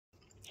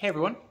Hey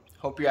everyone,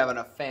 hope you're having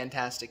a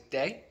fantastic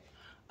day.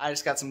 I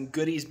just got some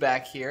goodies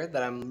back here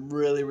that I'm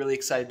really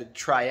excited to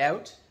try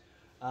out.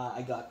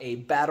 I got a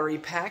battery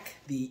pack,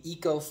 the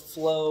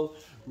EcoFlow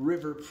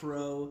River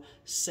Pro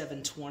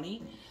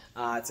 720.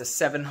 It's a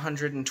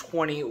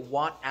 720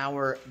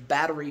 watt-hour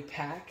battery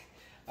pack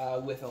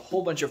with a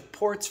whole bunch of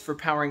ports for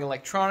powering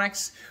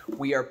electronics.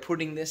 We are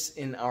putting this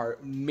in our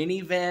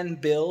minivan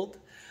build,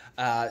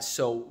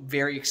 so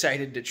very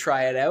excited to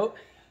try it out,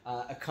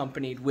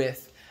 accompanied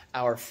with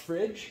our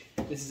fridge.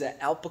 This is an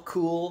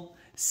Alpicool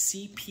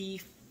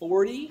C40.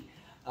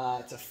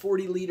 It's a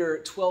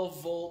 40-liter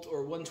 12-volt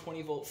or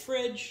 120-volt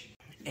fridge.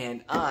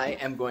 And I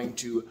am going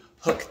to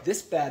hook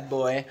this bad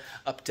boy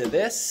up to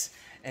this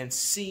and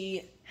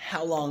see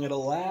how long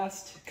it'll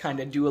last. Kind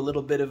of do a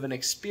little bit of an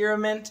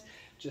experiment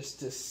just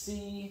to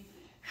see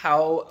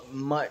how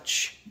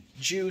much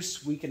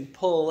juice we can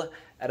pull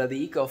out of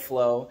the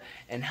EcoFlow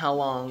and how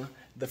long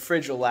the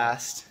fridge will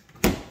last.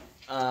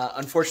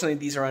 Unfortunately,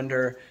 these are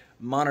under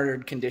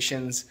monitored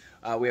conditions.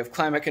 We have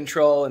climate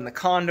control in the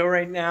condo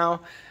right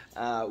now.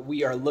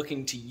 We are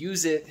looking to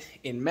use it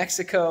in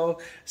Mexico,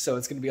 so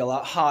it's going to be a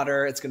lot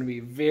hotter. It's going to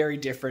be very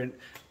different,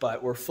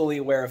 but we're fully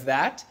aware of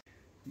that.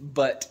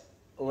 But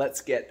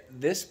let's get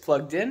this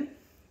plugged in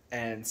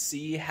and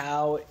see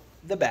how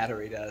the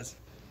battery does.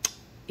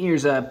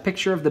 Here's a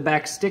picture of the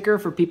back sticker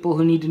for people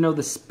who need to know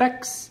the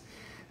specs.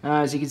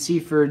 As you can see,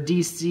 for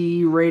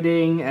DC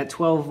rating at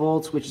 12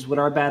 volts, which is what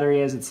our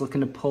battery is, it's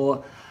looking to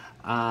pull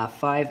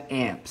 5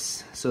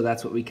 amps. So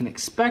that's what we can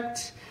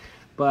expect,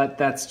 but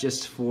that's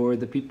just for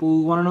the people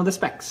who want to know the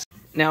specs.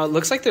 Now it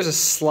looks like there's a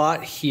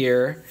slot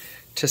here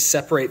to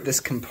separate this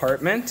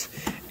compartment.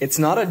 It's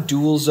not a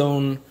dual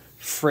zone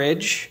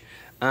fridge,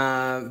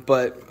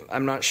 but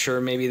I'm not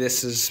sure, maybe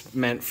this is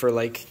meant for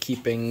like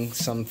keeping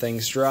some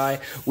things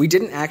dry. We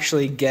didn't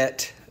actually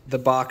get the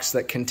box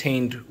that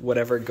contained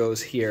whatever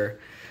goes here,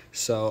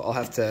 so I'll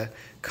have to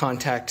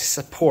contact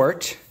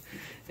support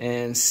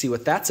and see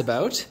what that's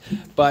about.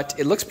 But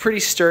it looks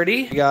pretty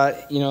sturdy. We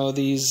got, you know,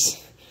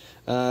 these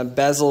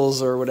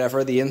bezels or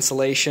whatever. The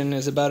insulation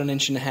is about 1.5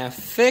 inches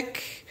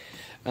thick.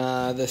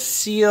 The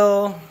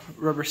seal,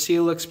 rubber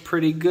seal, looks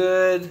pretty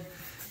good.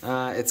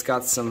 It's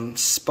got some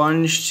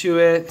sponge to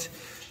it,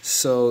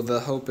 so the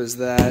hope is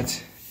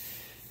that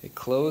it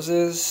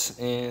closes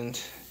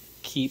and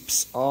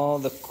keeps all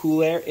the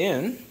cool air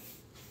in.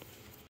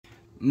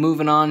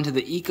 Moving on to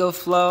the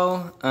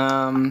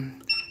EcoFlow.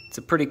 It's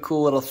a pretty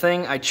cool little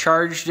thing. I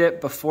charged it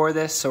before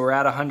this, so we're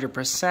at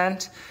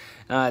 100%.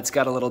 It's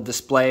got a little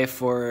display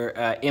for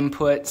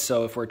input,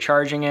 so if we're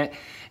charging it,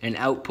 and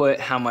output,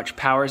 how much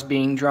power is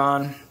being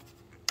drawn.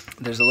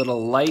 There's a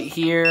little light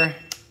here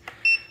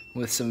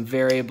with some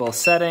variable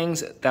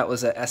settings. That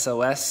was a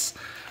SOS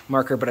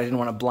marker, but I didn't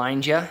want to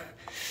blind you.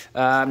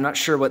 I'm not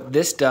sure what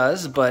this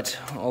does, but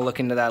I'll look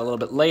into that a little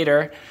bit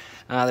later.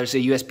 There's a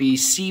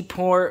USB-C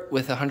port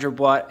with a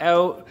 100-watt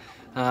out.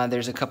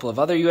 There's a couple of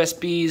other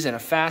USBs and a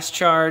fast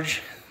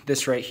charge.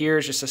 This right here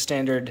is just a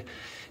standard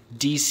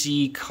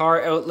DC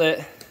car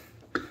outlet,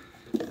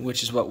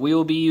 which is what we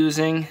will be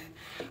using,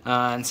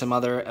 and some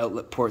other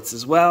outlet ports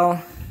as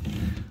well.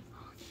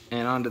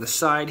 And onto the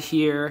side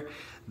here,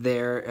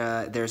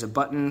 there's a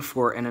button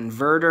for an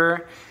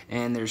inverter,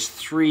 and there's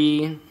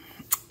 3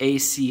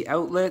 AC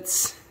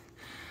outlets.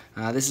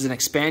 This is an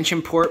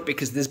expansion port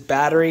because this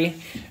battery,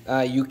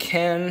 you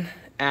can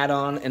add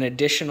on an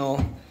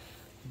additional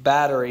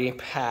battery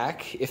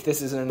pack. If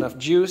this isn't enough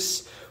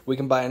juice, we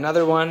can buy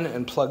another one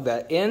and plug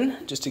that in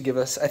just to give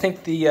us, I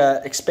think the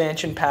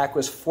expansion pack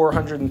was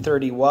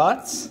 430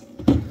 watts.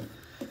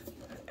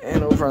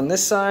 And over on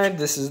this side,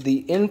 this is the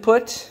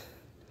input.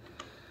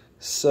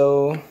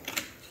 So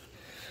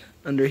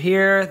under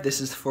here, this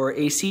is for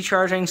AC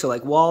charging, so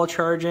like wall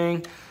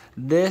charging.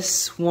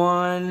 This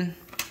one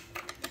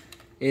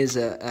is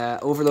a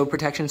overload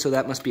protection, so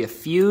that must be a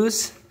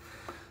fuse.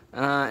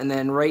 And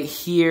then right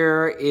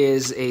here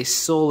is a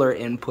solar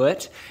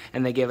input,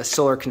 and they gave us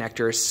solar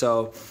connectors,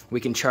 so we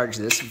can charge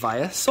this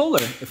via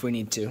solar if we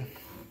need to.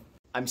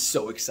 I'm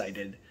so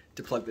excited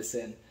to plug this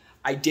in.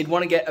 I did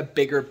want to get a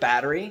bigger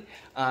battery,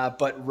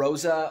 but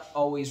Rosa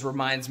always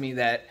reminds me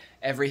that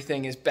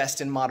everything is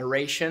best in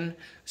moderation,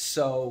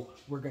 so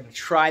we're going to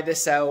try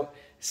this out.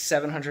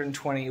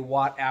 720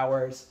 watt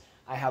hours.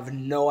 I have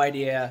no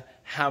idea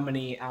how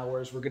many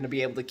hours we're going to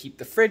be able to keep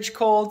the fridge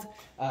cold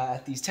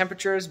at these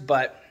temperatures,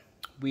 but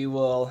we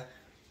will,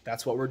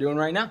 that's what we're doing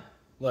right now.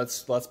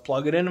 Let's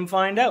plug it in and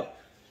find out.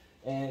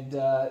 And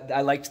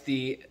I liked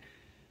the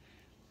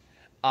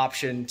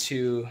option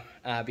to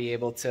be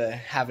able to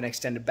have an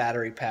extended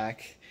battery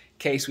pack in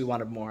case we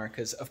wanted more,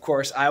 because of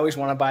course I always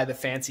want to buy the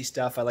fancy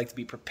stuff. I like to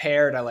be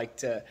prepared. I like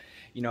to,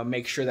 you know,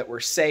 make sure that we're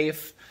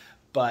safe,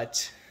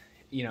 but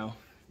you know,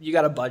 you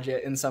got a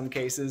budget in some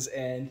cases,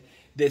 and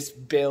this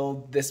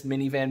build, this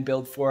minivan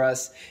build for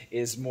us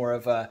is more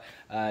of a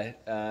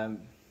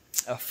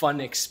fun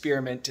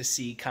experiment to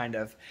see kind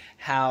of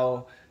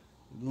how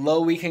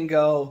low we can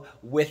go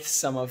with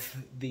some of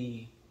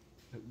the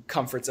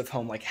comforts of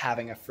home, like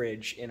having a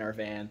fridge in our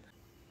van.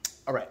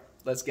 All right,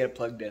 let's get it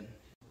plugged in.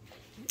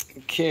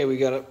 Okay, we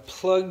got it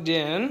plugged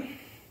in.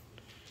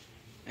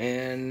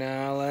 And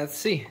now let's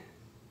see.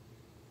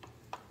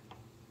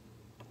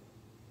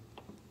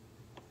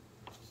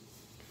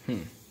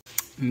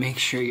 Make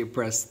sure you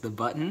press the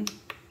button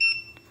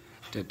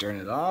to turn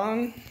it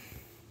on.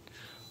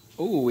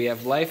 Ooh, we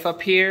have life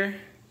up here.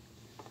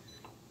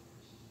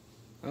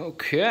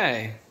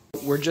 Okay.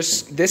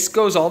 This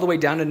goes all the way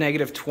down to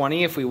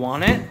 -20 if we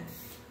want it.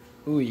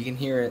 Ooh, you can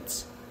hear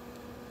it's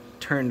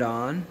turned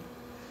on.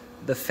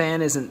 The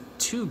fan isn't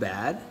too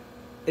bad.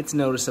 It's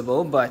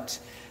noticeable, but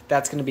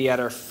that's gonna be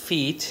at our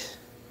feet.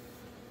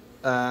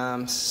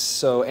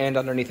 And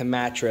underneath a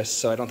mattress,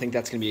 so I don't think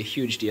that's gonna be a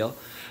huge deal.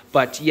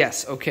 But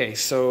yes, okay,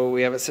 so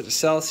we have it set to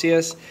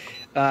Celsius.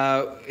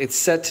 It's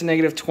set to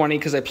 -20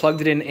 because I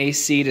plugged it in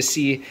AC to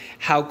see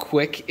how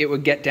quick it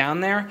would get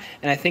down there.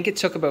 And I think it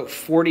took about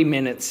 40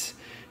 minutes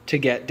to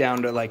get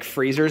down to like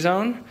freezer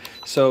zone.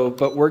 So,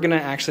 but we're gonna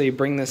actually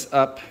bring this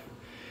up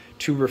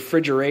to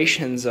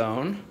refrigeration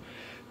zone.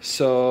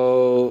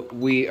 So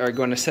we are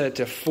going to set it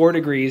to 4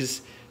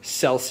 degrees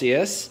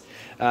Celsius.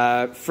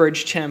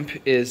 Fridge temp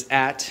is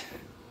at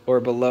or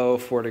below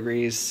 4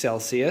 degrees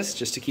Celsius,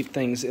 just to keep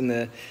things in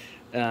the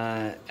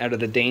out of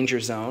the danger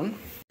zone.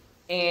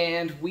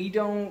 And we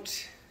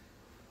don't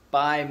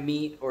buy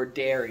meat or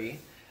dairy,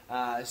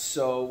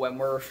 so when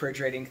we're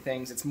refrigerating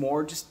things, it's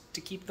more just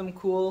to keep them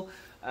cool,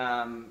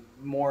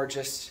 more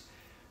just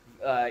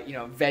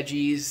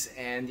veggies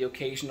and the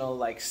occasional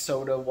like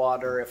soda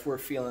water if we're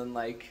feeling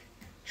like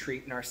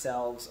treating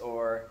ourselves,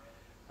 or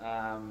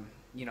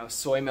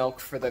soy milk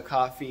for the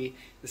coffee.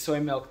 The soy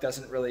milk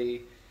doesn't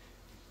really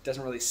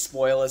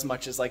spoil as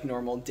much as like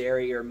normal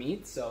dairy or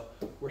meat, so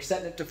we're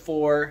setting it to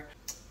 4.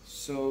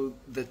 So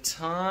the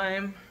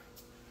time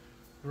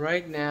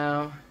right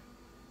now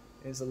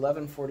is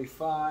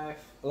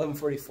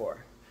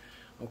 11:44.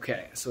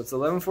 Okay, so it's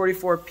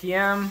 11:44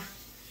 p.m.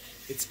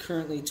 It's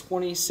currently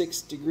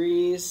 26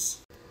 degrees.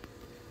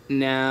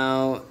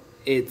 Now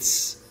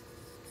it's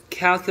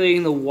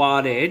calculating the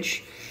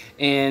wattage,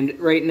 and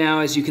right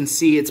now, as you can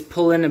see, it's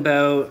pulling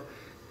about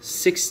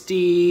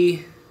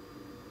 60.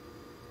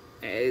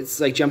 It's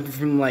like jumping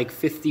from like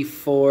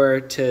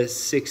 54 to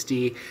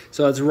 60,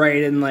 so it's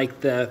right in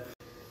like the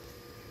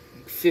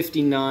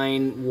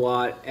 59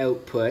 watt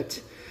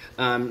output.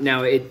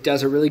 Now it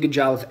does a really good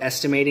job of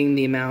estimating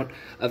the amount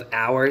of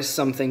hours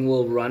something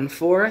will run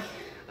for.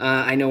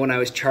 I know when I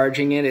was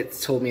charging it, it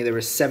told me there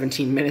was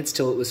 17 minutes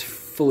till it was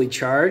fully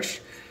charged,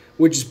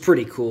 which is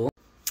pretty cool.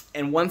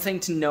 And one thing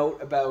to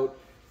note about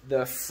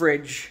the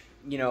fridge,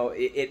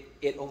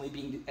 it only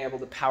being able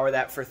to power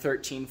that for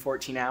 13,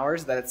 14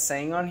 hours that it's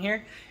saying on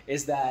here,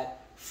 is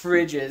that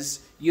fridges,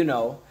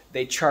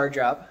 they charge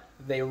up,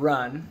 they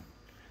run,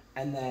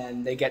 and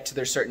then they get to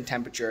their certain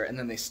temperature, and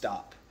then they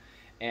stop.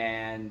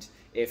 And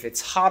if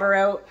it's hotter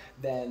out,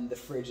 then the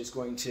fridge is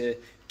going to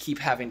keep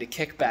having to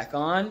kick back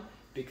on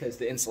because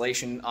the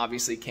insulation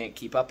obviously can't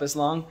keep up as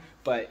long.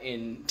 But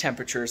in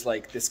temperatures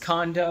like this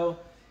condo,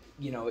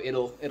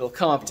 it'll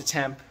come up to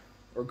temp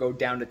or go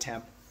down to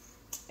temp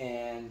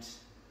and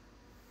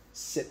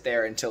sit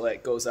there until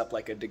it goes up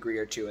like a degree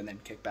or 2 and then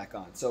kick back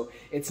on. So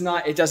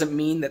it doesn't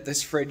mean that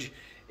this fridge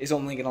is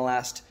only going to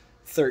last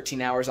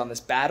 13 hours on this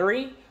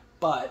battery,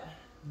 but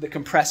the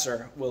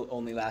compressor will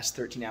only last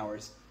 13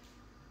 hours.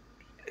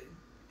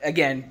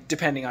 Again,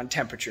 depending on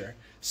temperature.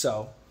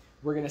 So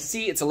we're going to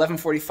see it's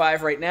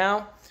 11:45 right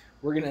now.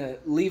 We're going to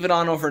leave it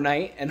on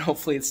overnight, and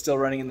hopefully it's still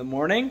running in the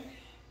morning.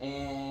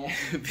 And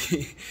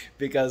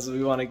because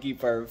we want to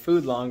keep our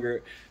food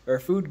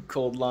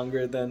cold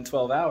longer than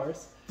 12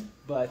 hours.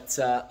 But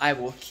I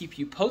will keep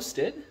you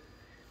posted.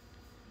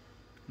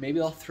 Maybe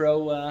I'll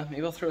throw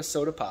a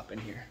soda pop in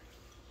here.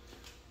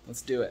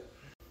 Let's do it.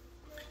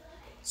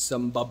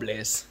 Some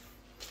bubblies.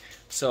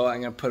 So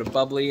I'm gonna put a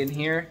bubbly in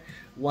here,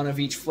 one of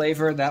each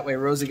flavor. That way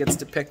Rosie gets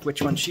to pick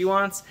which one she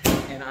wants,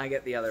 and I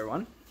get the other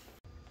one.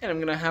 And I'm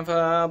gonna have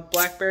a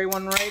blackberry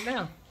one right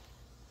now.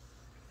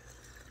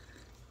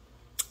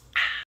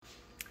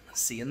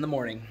 See you in the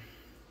morning.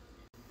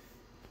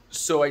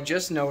 So I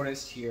just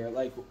noticed here,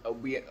 like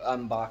we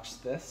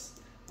unboxed this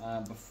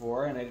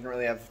before, and I didn't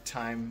really have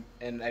time,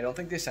 and I don't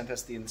think they sent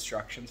us the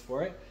instructions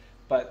for it,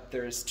 but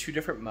there's 2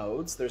 different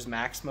modes. There's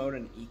max mode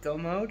and eco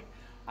mode.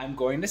 I'm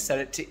going to set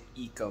it to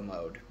eco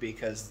mode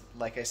because,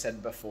 like I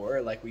said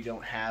before, like we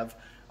don't have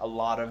a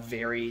lot of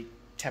very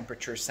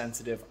temperature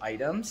sensitive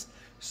items.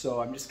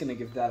 So I'm just gonna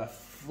give that a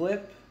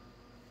flip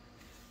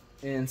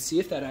and see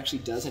if that actually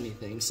does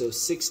anything. So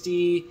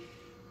 60,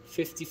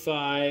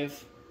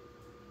 55.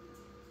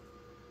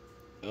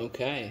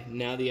 Okay,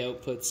 now the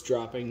output's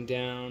dropping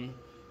down.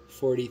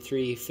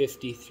 43,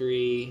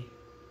 53,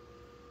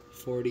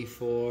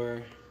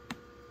 44.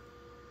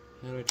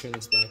 How do I turn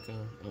this back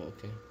on? Oh,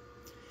 okay.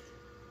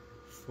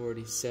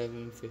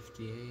 47,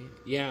 58.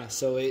 Yeah,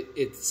 so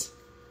it's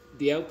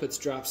the outputs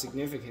drop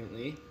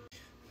significantly.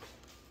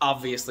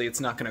 Obviously, it's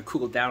not going to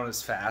cool down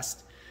as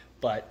fast,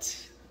 but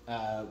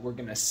we're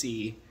going to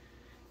see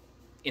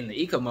in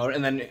the eco mode,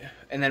 and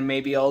then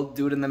maybe I'll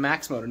do it in the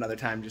max mode another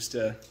time just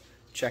to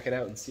check it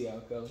out and see how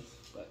it goes.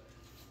 But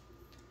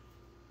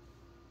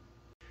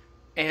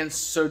And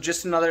so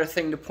just another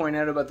thing to point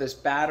out about this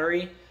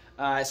battery,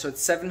 so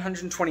it's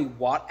 720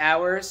 watt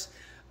hours.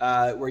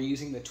 We're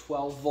using the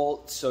 12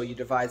 volt, so you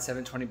divide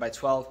 720 by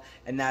 12,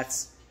 and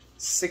that's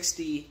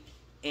 60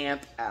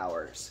 amp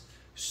hours.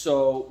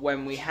 So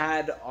when we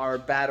had our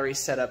battery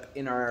set up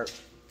in our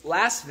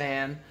last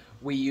van,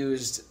 we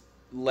used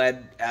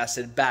lead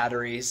acid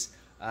batteries.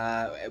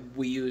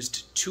 We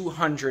used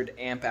 200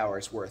 amp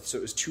hours worth, so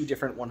it was two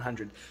different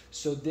 100.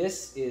 So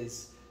this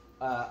is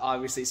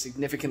obviously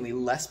significantly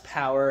less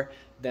power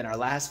than our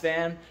last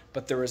van,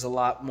 but there was a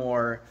lot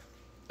more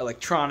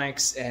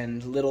electronics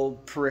and little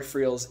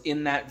peripherals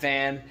in that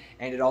van,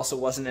 and it also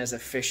wasn't as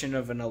efficient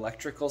of an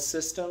electrical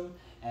system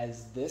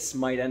as this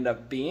might end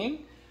up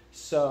being.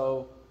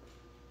 So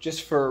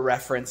just for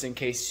reference, in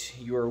case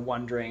you were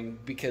wondering,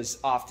 because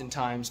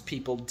oftentimes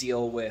people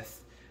deal with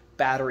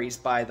batteries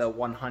by the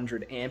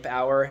 100 amp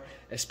hour,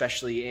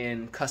 especially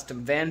in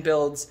custom van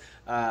builds.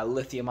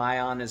 Lithium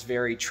ion is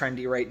very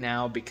trendy right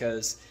now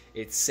because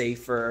it's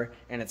safer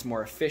and it's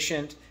more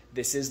efficient.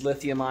 This is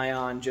lithium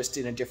ion, just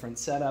in a different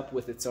setup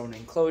with its own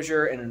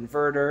enclosure and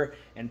inverter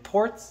and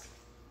ports,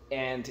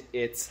 and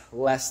it's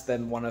less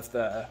than one of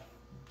the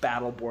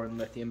battle-born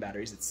lithium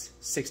batteries. It's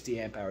 60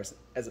 amp hours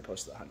as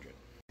opposed to the 100.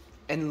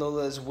 And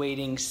Lola's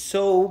waiting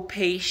so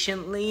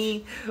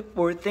patiently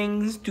for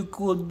things to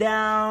cool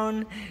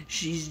down.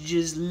 She's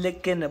just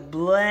licking a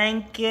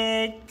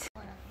blanket.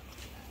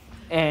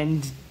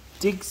 And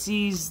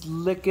Dixie's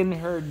licking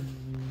her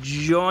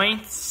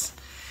joints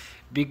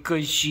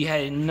because she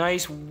had a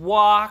nice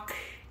walk.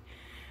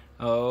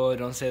 Oh,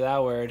 don't say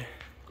that word.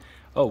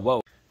 Oh,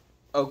 whoa.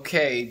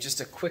 Okay,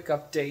 just a quick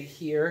update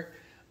here.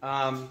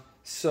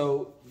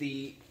 So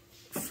the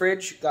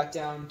fridge got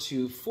down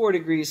to 4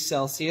 degrees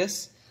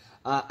Celsius.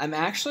 I'm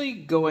actually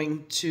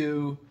going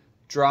to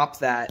drop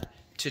that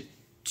to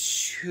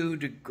 2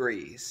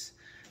 degrees,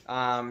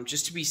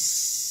 just to be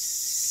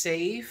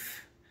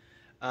safe,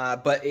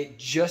 but it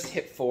just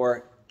hit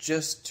 4,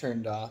 just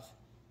turned off.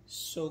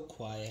 So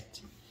quiet.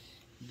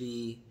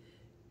 The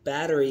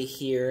battery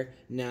here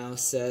now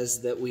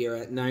says that we are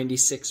at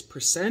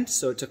 96%,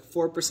 so it took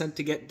 4%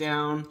 to get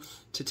down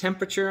to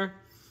temperature.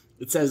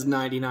 It says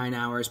 99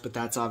 hours, but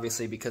that's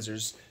obviously because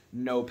there's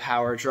no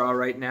power draw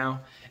right now.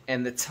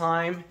 And the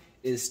time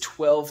is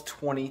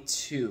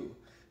 12:22.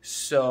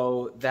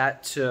 So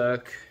that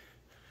took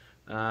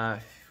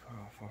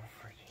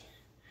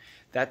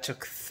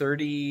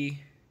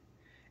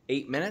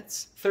 38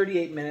 minutes.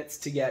 38 minutes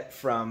to get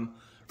from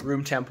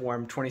room temp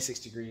warm, 26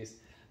 degrees,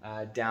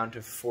 down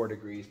to 4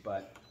 degrees.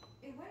 But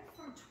it went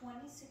from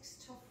 26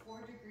 to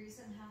 4 degrees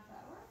in half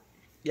hour?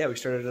 Yeah, we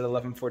started at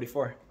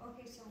 11:44.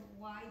 Okay, so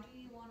why do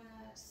you want to...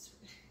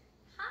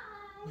 Hi!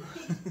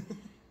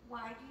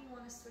 Why do you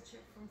want to switch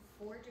it from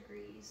 4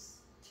 degrees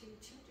to 2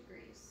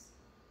 degrees?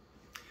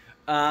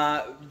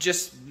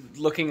 Just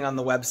looking on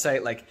the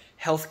website, like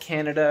Health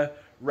Canada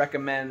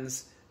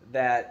recommends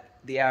that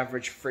the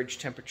average fridge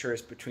temperature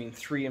is between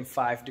 3 and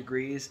 5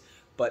 degrees,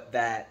 but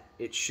that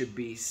it should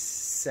be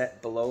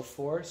set below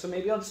 4. So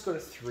maybe I'll just go to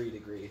 3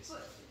 degrees.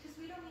 But because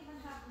we don't even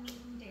have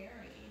meat and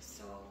dairy,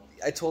 so...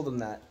 I told them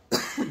that,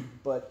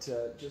 but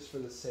just for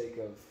the sake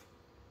of...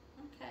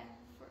 Okay,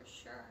 for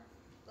sure.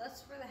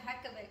 That's for the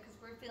heck of it, because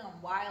we're feeling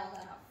wild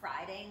on a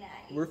Friday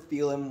night. We're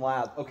feeling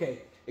wild. Okay,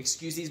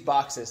 excuse these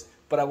boxes,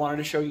 but I wanted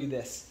to show you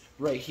this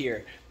right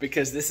here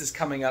because this is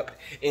coming up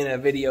in a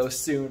video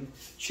soon.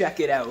 Check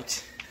it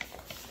out.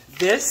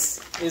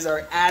 This is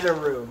our Ada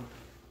room.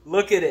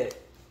 Look at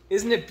it.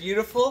 Isn't it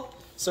beautiful?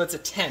 So it's a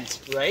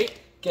tent, right?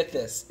 Get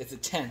this. It's a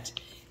tent.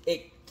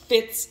 It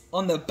fits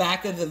on the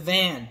back of the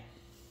van.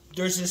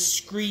 There's a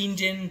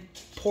screened-in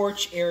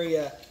porch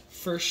area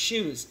for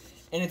shoes.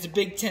 And it's a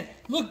big tent.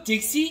 Look,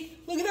 Dixie.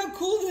 Look at how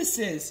cool this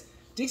is.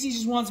 Dixie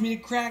just wants me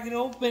to crack it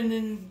open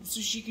and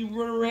so she can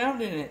run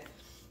around in it.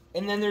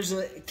 And then there's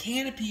a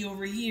canopy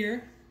over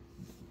here.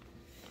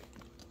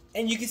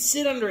 And you can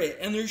sit under it.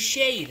 And there's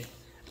shade.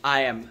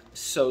 I am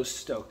so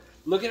stoked.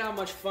 Look at how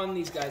much fun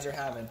these guys are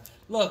having.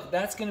 Look,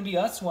 that's going to be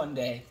us one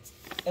day.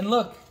 And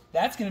look,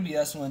 that's going to be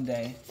us one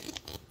day.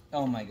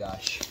 Oh my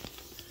gosh.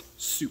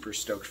 Super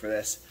stoked for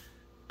this.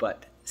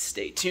 But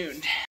stay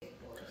tuned.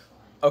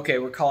 Okay,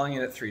 we're calling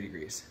it at 3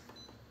 degrees.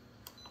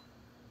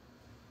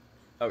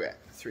 Okay,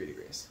 3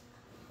 degrees.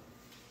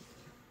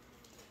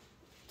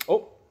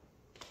 Oh.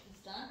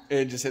 It's done?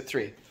 It just hit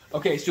 3.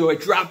 Okay, so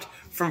it dropped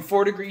from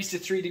 4 degrees to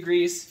 3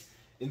 degrees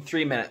in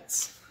 3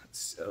 minutes.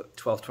 It's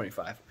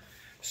 12:25.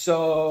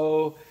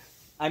 So,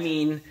 I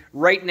mean,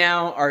 right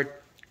now our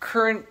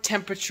current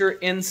temperature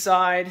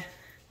inside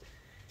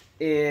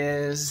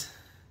is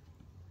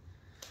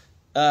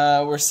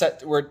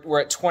we're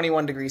at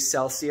 21 degrees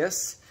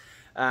Celsius.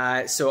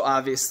 So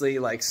obviously,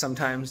 like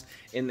sometimes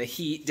in the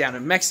heat down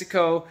in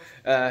Mexico,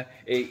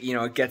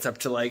 it gets up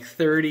to like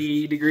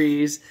 30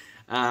 degrees.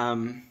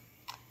 I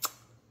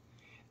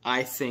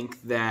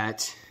think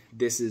that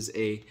this is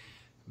a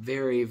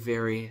very,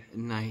 very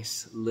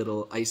nice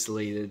little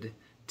isolated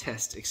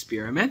test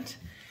experiment.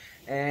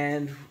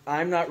 And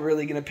I'm not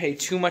really going to pay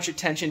too much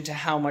attention to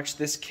how much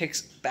this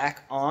kicks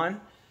back on.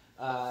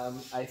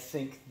 I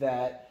think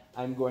that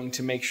I'm going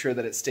to make sure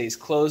that it stays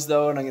closed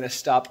though, and I'm going to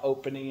stop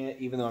opening it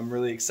even though I'm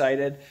really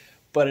excited.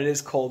 But it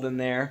is cold in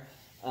there.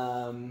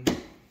 And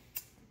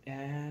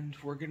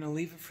we're going to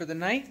leave it for the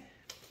night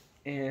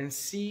and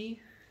see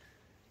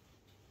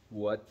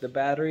what the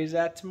battery's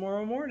at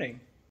tomorrow morning.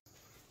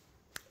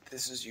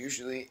 This is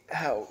usually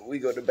how we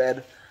go to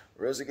bed.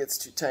 Rosa gets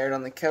too tired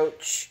on the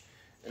couch,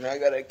 and I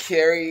gotta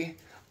carry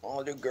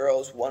all the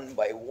girls one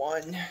by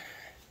one.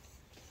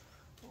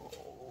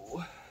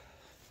 Oh.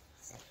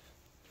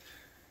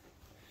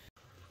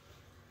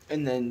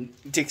 And then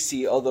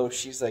Dixie, although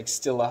she's like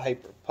still a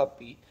hyper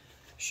puppy,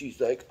 she's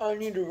like, I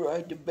need to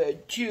ride to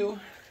bed too.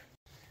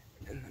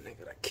 And then I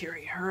gotta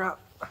carry her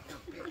up.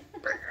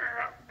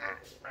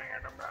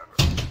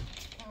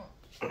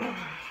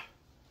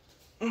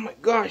 Oh my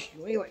gosh,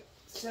 you weigh like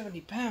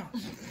 70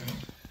 pounds.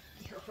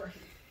 You're right.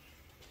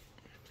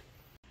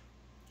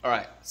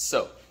 Alright,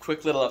 so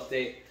quick little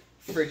update.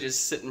 Fridge is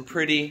sitting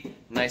pretty,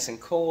 nice and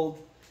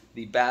cold.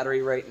 The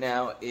battery right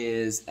now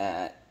is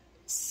at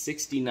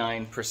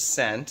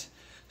 69%.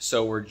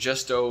 So we're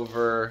just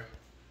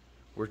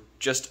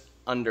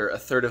under a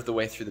third of the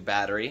way through the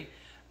battery.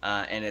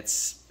 And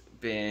it's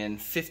been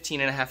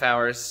 15.5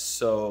 hours,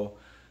 so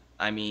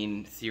I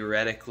mean,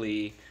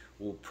 theoretically,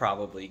 we'll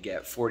probably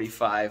get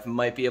 45,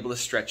 might be able to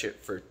stretch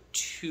it for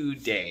 2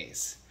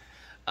 days.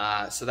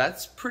 So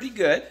that's pretty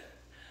good.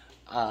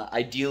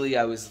 Ideally,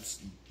 I was,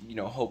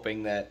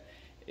 hoping that,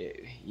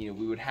 we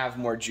would have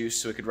more juice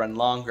so it could run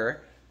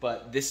longer,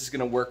 but this is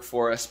gonna work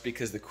for us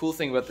because the cool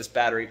thing about this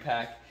battery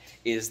pack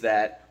is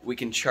that we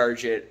can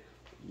charge it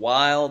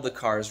while the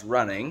car's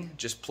running,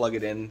 just plug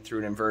it in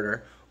through an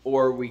inverter,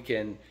 or we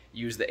can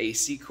use the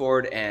AC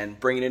cord and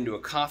bring it into a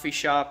coffee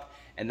shop,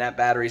 and that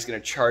battery is gonna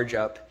charge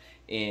up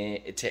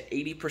to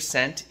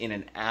 80% in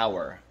an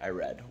hour, I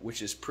read,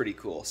 which is pretty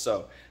cool.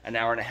 So an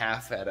hour and a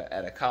half at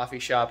a coffee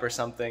shop or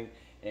something,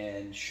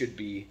 and should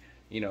be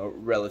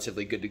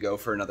relatively good to go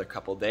for another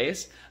couple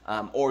days.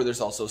 Or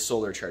there's also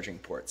solar charging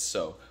ports,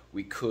 so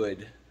we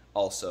could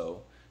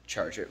also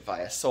charge it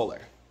via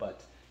solar.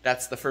 But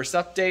that's the first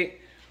update.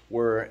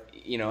 We're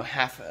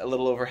a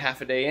little over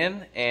half a day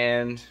in,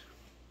 and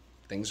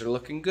things are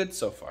looking good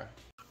so far.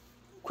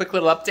 Quick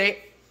little update.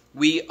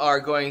 We are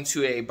going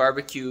to a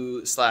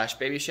barbecue /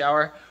 baby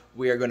shower.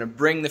 We are going to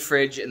bring the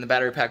fridge and the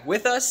battery pack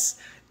with us.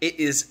 It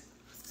is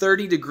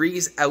 30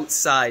 degrees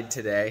outside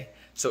today,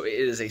 so it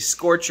is a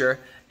scorcher,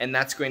 and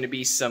that's going to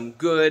be some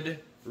good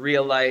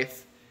real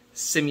life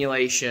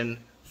simulation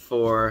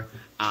for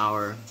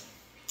our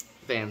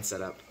van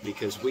setup,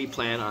 because we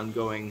plan on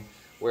going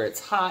where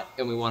it's hot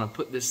and we want to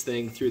put this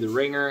thing through the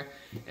ringer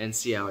and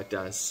see how it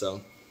does.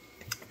 So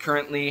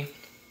currently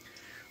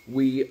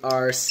we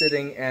are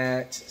sitting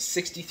at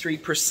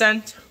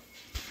 63%.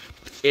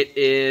 It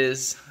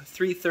is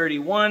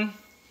 3:31.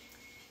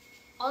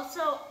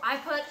 Also, I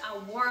put a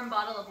warm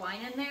bottle of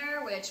wine in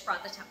there, which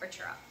brought the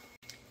temperature up.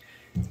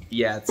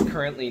 Yeah, it's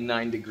currently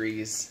 9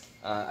 degrees.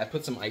 I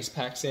put some ice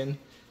packs in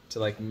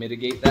to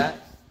mitigate that,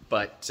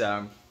 but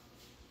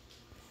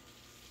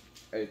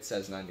it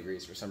says 9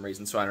 degrees for some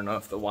reason, so I don't know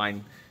if the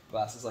wine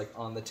glass is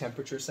on the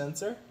temperature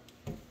sensor,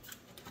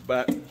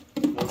 but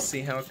we'll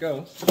see how it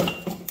goes.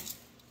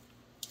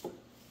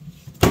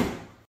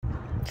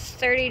 It's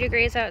 30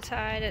 degrees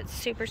outside. It's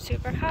super,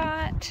 super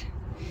hot.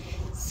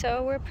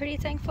 So we're pretty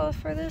thankful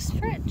for this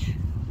fridge.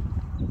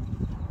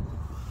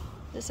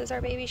 This is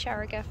our baby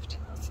shower gift.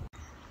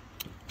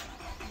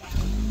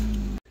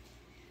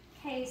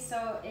 Okay,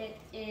 so it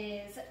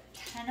is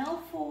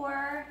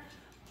 10:04.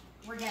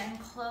 We're getting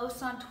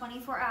close on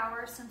 24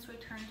 hours since we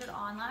turned it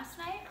on last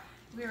night.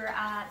 We were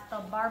at the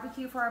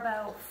barbecue for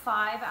about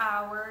 5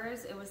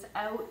 hours. It was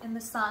out in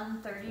the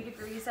sun, 30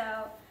 degrees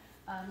out.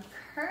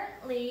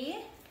 Currently,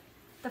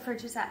 the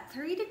fridge is at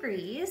 3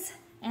 degrees.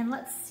 And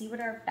let's see what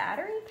our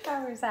battery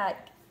power is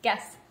at.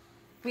 Guess.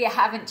 We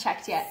haven't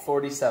checked yet.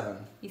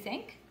 47. You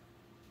think?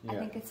 Yeah, I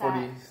think it's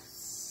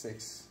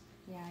 46.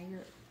 Yeah,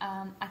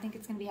 I think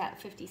it's gonna be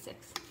at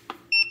 56.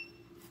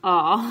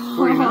 Oh,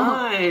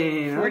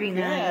 49.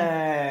 49.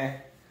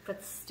 Okay.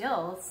 But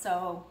still,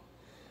 so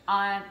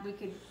we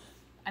could,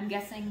 I'm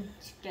guessing,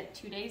 get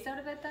 2 days out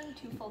of it then?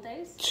 2 full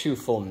days? 2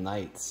 full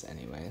nights,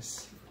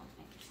 anyways.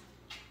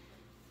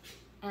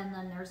 And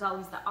then there's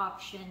always the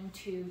option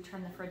to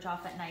turn the fridge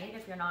off at night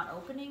if you're not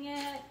opening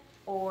it,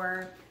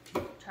 or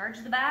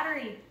charge the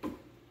battery.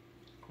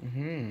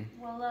 Mm-hmm.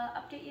 We'll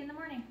update you in the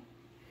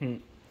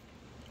morning.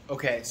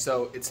 Okay,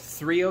 so it's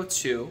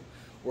 3:02.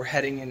 We're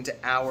heading into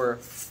hour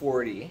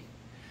 40.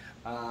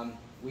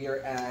 We are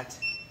at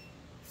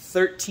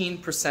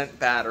 13%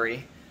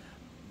 battery.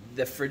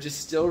 The fridge is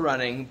still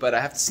running, but I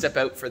have to step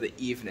out for the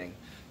evening.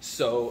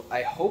 So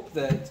I hope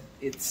that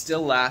it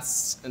still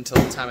lasts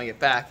until the time I get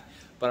back.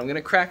 But I'm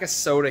gonna crack a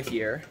soda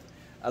here,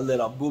 a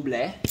little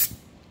bubbly,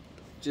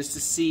 just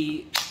to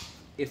see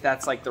if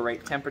that's the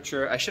right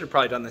temperature. I should have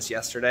probably done this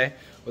yesterday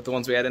with the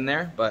ones we had in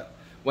there, but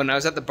when I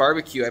was at the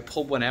barbecue, I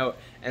pulled one out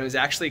and it was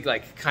actually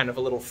kind of a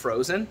little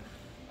frozen,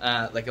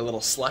 like a little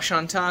slush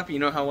on top. You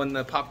know how when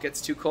the pop gets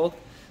too cold?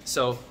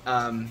 So,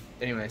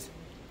 anyways.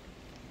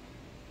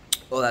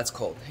 Well, that's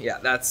cold. Yeah,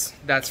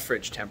 that's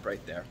fridge temp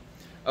right there.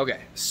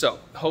 Okay, so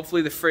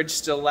hopefully the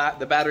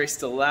battery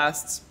still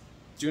lasts.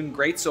 Doing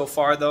great so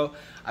far though.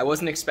 I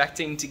wasn't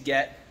expecting to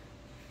get,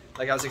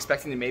 like I was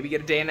expecting to maybe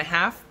get a day and a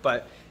half,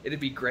 but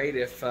it'd be great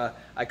if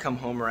I come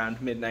home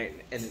around midnight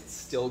and it's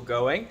still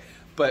going.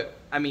 But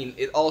I mean,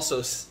 it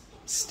also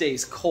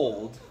stays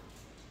cold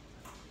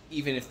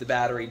even if the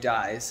battery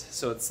dies.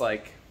 So it's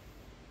like,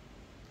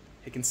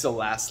 it can still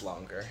last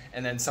longer.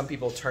 And then some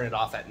people turn it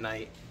off at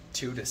night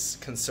too to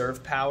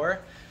conserve power.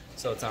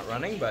 So it's not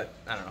running, but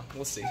I don't know,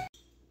 we'll see.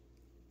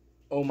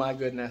 Oh my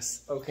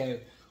goodness.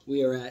 Okay,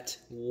 we are at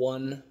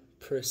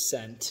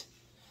 1%.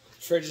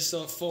 Fridge is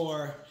still at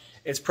 4.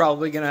 It's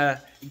probably gonna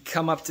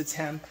come up to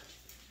temp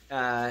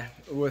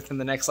within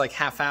the next like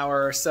half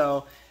hour or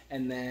so,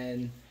 and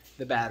then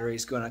the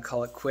battery's gonna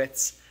call it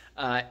quits.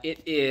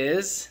 It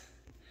is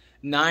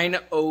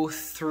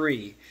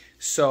 9:03,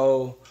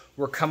 so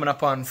we're coming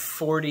up on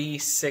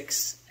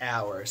 46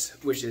 hours,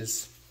 which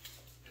is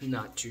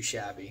not too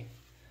shabby.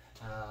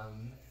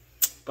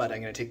 But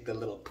I'm gonna take the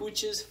little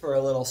pooches for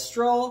a little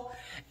stroll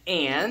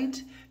and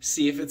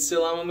see if it's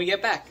still on when we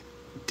get back.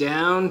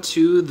 Down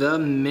to the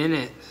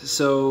minute.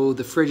 So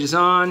the fridge is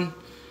on.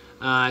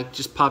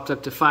 Just popped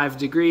up to 5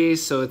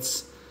 degrees, so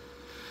it's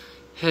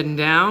heading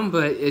down,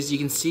 but as you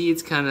can see,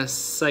 it's kind of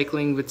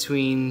cycling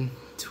between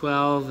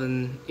 12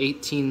 and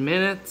 18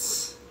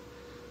 minutes.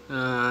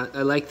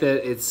 I like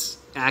that it's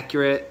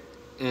accurate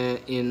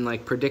in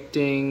like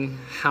predicting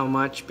how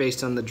much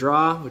based on the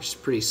draw, which is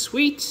pretty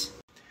sweet.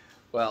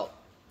 Well,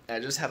 I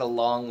just had a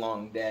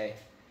long day.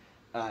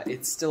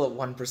 It's still at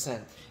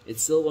 1%.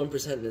 It's still at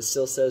 1%, and it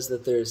still says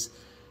that there's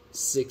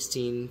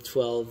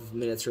 12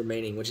 minutes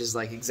remaining, which is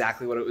like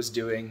exactly what it was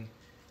doing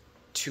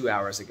 2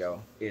 hours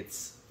ago.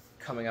 It's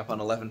coming up on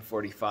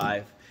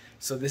 11:45,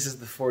 so this is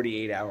the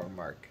 48-hour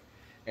mark,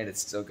 and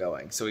it's still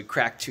going. So we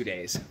cracked 2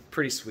 days.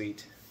 Pretty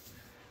sweet.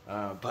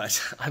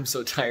 But I'm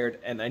so tired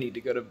and I need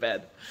to go to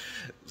bed.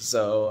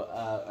 So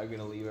I'm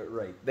gonna leave it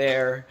right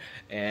there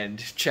and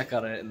check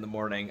on it in the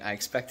morning. I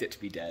expect it to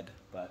be dead,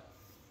 but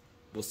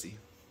we'll see.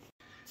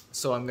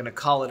 So I'm gonna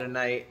call it a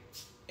night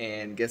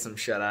and get some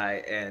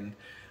shut-eye, and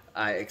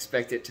I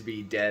expect it to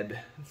be dead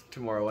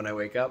tomorrow when I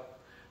wake up,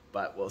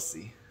 but we'll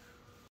see.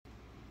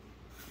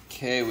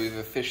 Okay, we've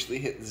officially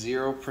hit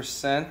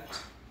 0%.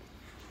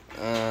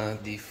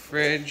 The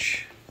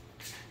fridge,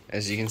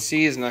 as you can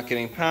see, is not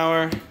getting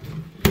power,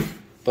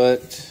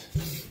 but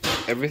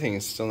everything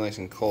is still nice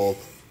and cold.